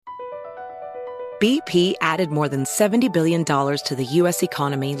BP added more than $70 billion to the U.S.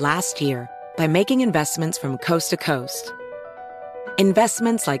 economy last year by making investments from coast to coast.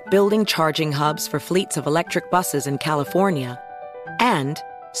 Investments like building charging hubs for fleets of electric buses in California and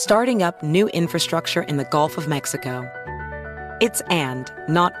starting up new infrastructure in the Gulf of Mexico. It's and,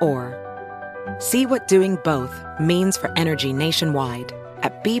 not or. See what doing both means for energy nationwide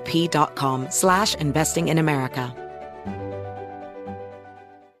at bp.com/investing in America.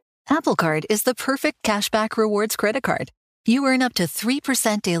 Apple Card is the perfect cashback rewards credit card. You earn up to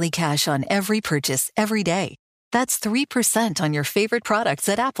 3% daily cash on every purchase every day. That's 3% on your favorite products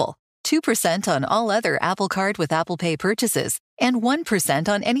at Apple, 2% on all other Apple Card with Apple Pay purchases, and 1%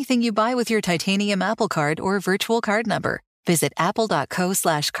 on anything you buy with your titanium Apple Card or virtual card number. Visit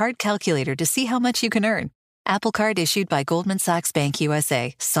apple.co/card calculator to see how much you can earn. Apple Card issued by Goldman Sachs Bank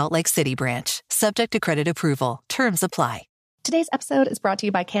USA, Salt Lake City branch. Subject to credit approval. Terms apply. Today's episode is brought to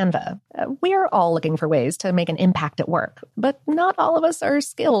you by Canva. We're all looking for ways to make an impact at work, but not all of us are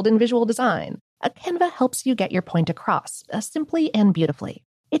skilled in visual design. Canva helps you get your point across, simply and beautifully.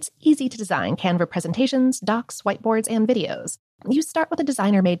 It's easy to design Canva presentations, docs, whiteboards, and videos. You start with a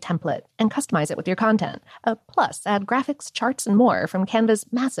designer-made template and customize it with your content. Plus, add graphics, charts, and more from Canva's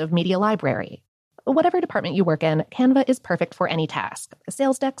massive media library. Whatever department you work in, Canva is perfect for any task.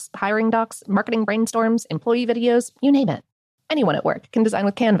 Sales decks, hiring docs, marketing brainstorms, employee videos, you name it. Anyone at work can design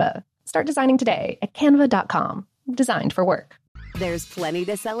with Canva. Start designing today at canva.com. Designed for work. There's plenty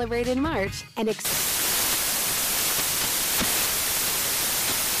to celebrate in March and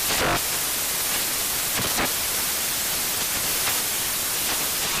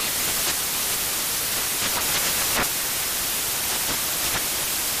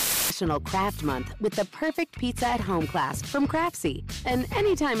National Craft Month with the perfect pizza at home class from Craftsy. And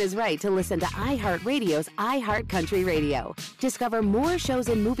anytime is right to listen to iHeartRadio's iHeartCountry Radio. Discover more shows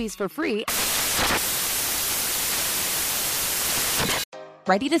and movies for free.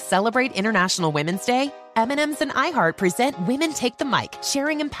 Ready to celebrate International Women's Day? M&M's and iHeart present Women Take the Mic,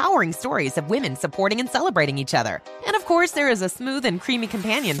 sharing empowering stories of women supporting and celebrating each other. And of course, there is a smooth and creamy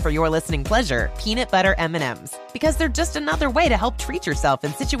companion for your listening pleasure, peanut butter M&M's. Because they're just another way to help treat yourself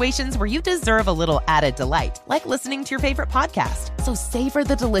in situations where you deserve a little added delight, like listening to your favorite podcast. So savor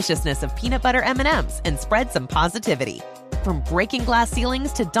the deliciousness of peanut butter M&M's and spread some positivity. From breaking glass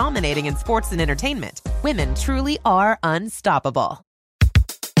ceilings to dominating in sports and entertainment, women truly are unstoppable.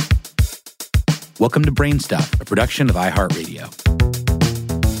 Welcome to Brainstuff, a production of iHeartRadio.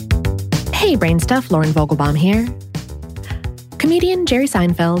 Hey, Brainstuff, Lauren Vogelbaum here. Comedian Jerry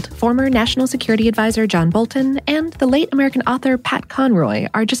Seinfeld, former National Security Advisor John Bolton, and the late American author Pat Conroy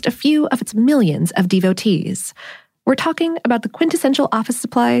are just a few of its millions of devotees. We're talking about the quintessential office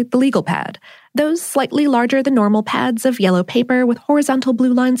supply, the legal pad. Those slightly larger than normal pads of yellow paper with horizontal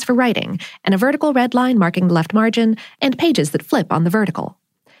blue lines for writing and a vertical red line marking the left margin and pages that flip on the vertical.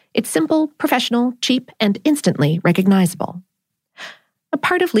 It's simple, professional, cheap, and instantly recognizable. A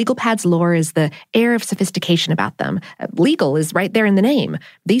part of LegalPad's lore is the air of sophistication about them. Legal is right there in the name.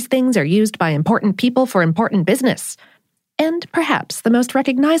 These things are used by important people for important business. And perhaps the most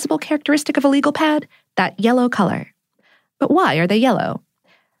recognizable characteristic of a legal pad, that yellow color. But why are they yellow?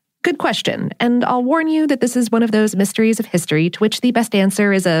 Good question, and I'll warn you that this is one of those mysteries of history to which the best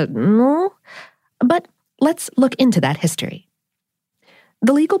answer is a no. But let's look into that history.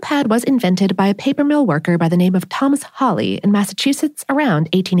 The legal pad was invented by a paper mill worker by the name of Thomas Hawley in Massachusetts around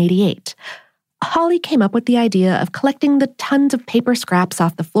 1888. Hawley came up with the idea of collecting the tons of paper scraps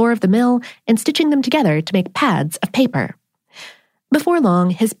off the floor of the mill and stitching them together to make pads of paper. Before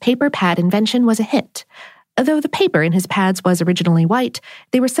long, his paper pad invention was a hit. Though the paper in his pads was originally white,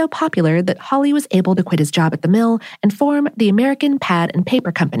 they were so popular that Hawley was able to quit his job at the mill and form the American Pad and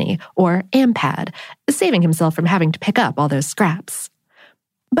Paper Company, or AMPAD, saving himself from having to pick up all those scraps.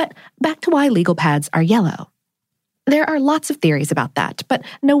 But back to why legal pads are yellow. There are lots of theories about that, but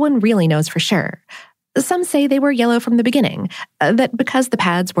no one really knows for sure. Some say they were yellow from the beginning, that because the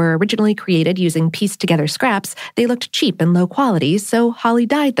pads were originally created using pieced-together scraps, they looked cheap and low quality, so Hawley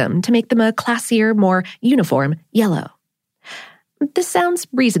dyed them to make them a classier, more uniform yellow. This sounds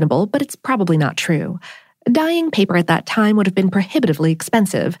reasonable, but it's probably not true. Dyeing paper at that time would have been prohibitively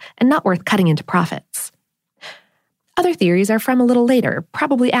expensive and not worth cutting into profits. Other theories are from a little later,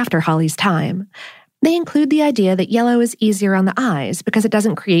 probably after Hawley's time. They include the idea that yellow is easier on the eyes because it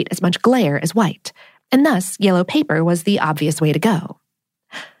doesn't create as much glare as white, and thus yellow paper was the obvious way to go.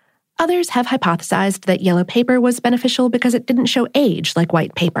 Others have hypothesized that yellow paper was beneficial because it didn't show age like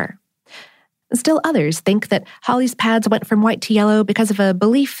white paper. Still others think that Hawley's pads went from white to yellow because of a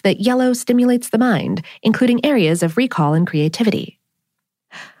belief that yellow stimulates the mind, including areas of recall and creativity.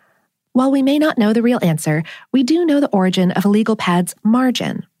 While we may not know the real answer, we do know the origin of a legal pad's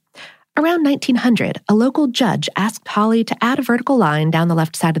margin. Around 1900, a local judge asked Hawley to add a vertical line down the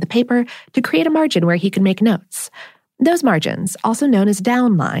left side of the paper to create a margin where he could make notes. Those margins, also known as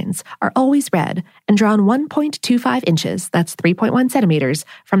down lines, are always red and drawn 1.25 inches, that's 3.1 centimeters,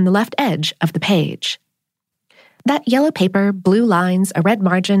 from the left edge of the page. That yellow paper, blue lines, a red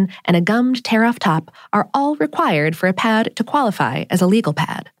margin, and a gummed tear-off top are all required for a pad to qualify as a legal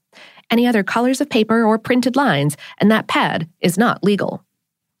pad. Any other colors of paper or printed lines, and that pad is not legal.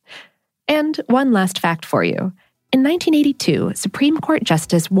 And one last fact for you. In 1982, Supreme Court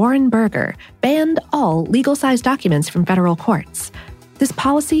Justice Warren Burger banned all legal-sized documents from federal courts. This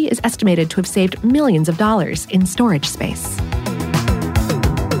policy is estimated to have saved millions of dollars in storage space.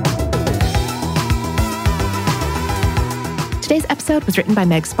 Today's episode was written by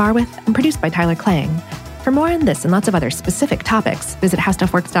Meg Sparwith and produced by Tyler Klang. For more on this and lots of other specific topics, visit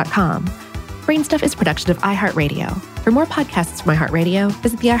howstuffworks.com. Brainstuff is a production of iHeartRadio. For more podcasts from iHeartRadio,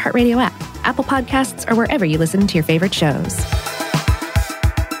 visit the iHeartRadio app, Apple Podcasts, or wherever you listen to your favorite shows.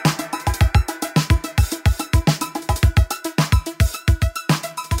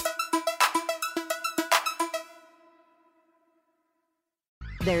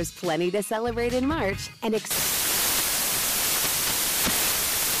 There's plenty to celebrate in March and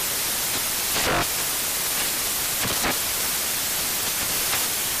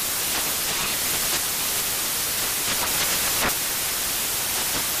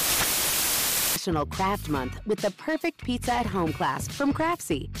National Craft Month with the Perfect Pizza at Home class from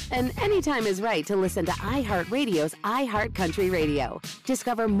Craftsy. And anytime is right to listen to iHeartRadio's iHeartCountry Radio.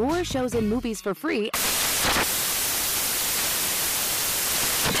 Discover more shows and movies for free.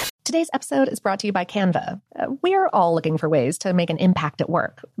 Today's episode is brought to you by Canva. We're all looking for ways to make an impact at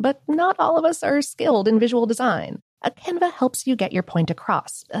work, but not all of us are skilled in visual design. Canva helps you get your point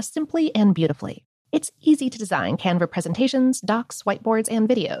across, simply and beautifully. It's easy to design Canva presentations, docs, whiteboards, and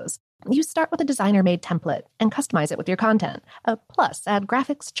videos. You start with a designer-made template and customize it with your content. Plus, add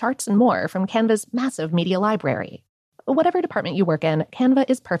graphics, charts, and more from Canva's massive media library. Whatever department you work in, Canva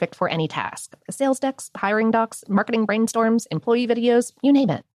is perfect for any task. Sales decks, hiring docs, marketing brainstorms, employee videos, you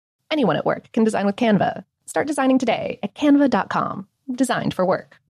name it. Anyone at work can design with Canva. Start designing today at canva.com. Designed for work.